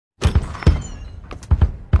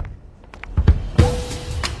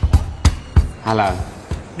Hello.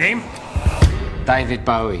 Name? David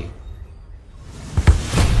Bowie.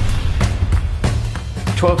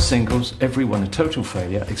 12 singles, every one a total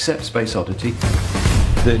failure, except Space Oddity.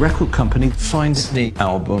 The record company finds the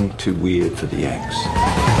album too weird for the X.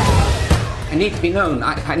 I need to be known.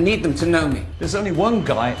 I need them to know me. There's only one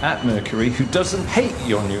guy at Mercury who doesn't hate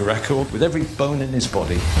your new record with every bone in his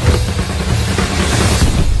body.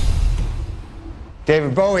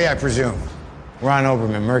 David Bowie, I presume. Ron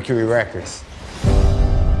Oberman, Mercury Records.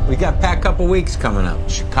 We got a packed couple weeks coming up.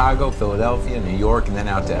 Chicago, Philadelphia, New York, and then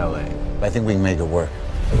out to LA. I think we can make it work.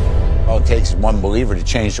 All it takes is one believer to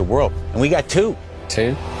change the world. And we got two.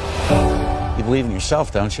 Two? You believe in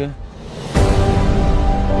yourself, don't you?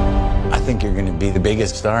 I think you're going to be the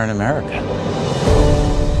biggest star in America.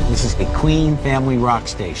 This is a Queen family rock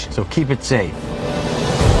station, so keep it safe.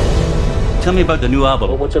 Tell me about the new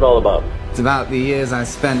album. What's it all about? It's about the years I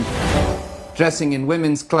spent dressing in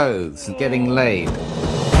women's clothes and getting laid.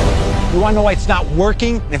 You want to know why it's not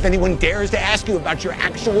working? And if anyone dares to ask you about your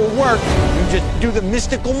actual work, you just do the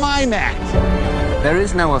mystical mime act. There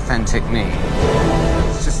is no authentic me.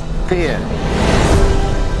 It's just fear.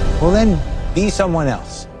 Well, then, be someone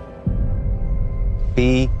else.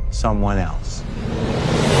 Be someone else.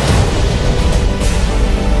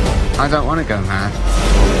 I don't want to go mad.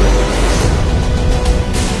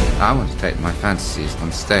 I want to take my fantasies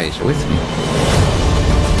on stage with me.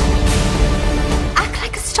 Act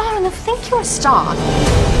like a star and they'll think you're a star.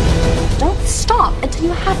 Don't stop until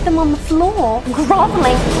you have them on the floor,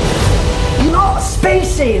 groveling. You're not a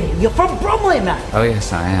space alien. You're from Bromley, man. Oh,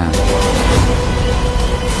 yes, I am.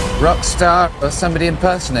 Rock star or somebody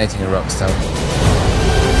impersonating a rock star?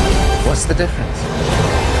 What's the difference?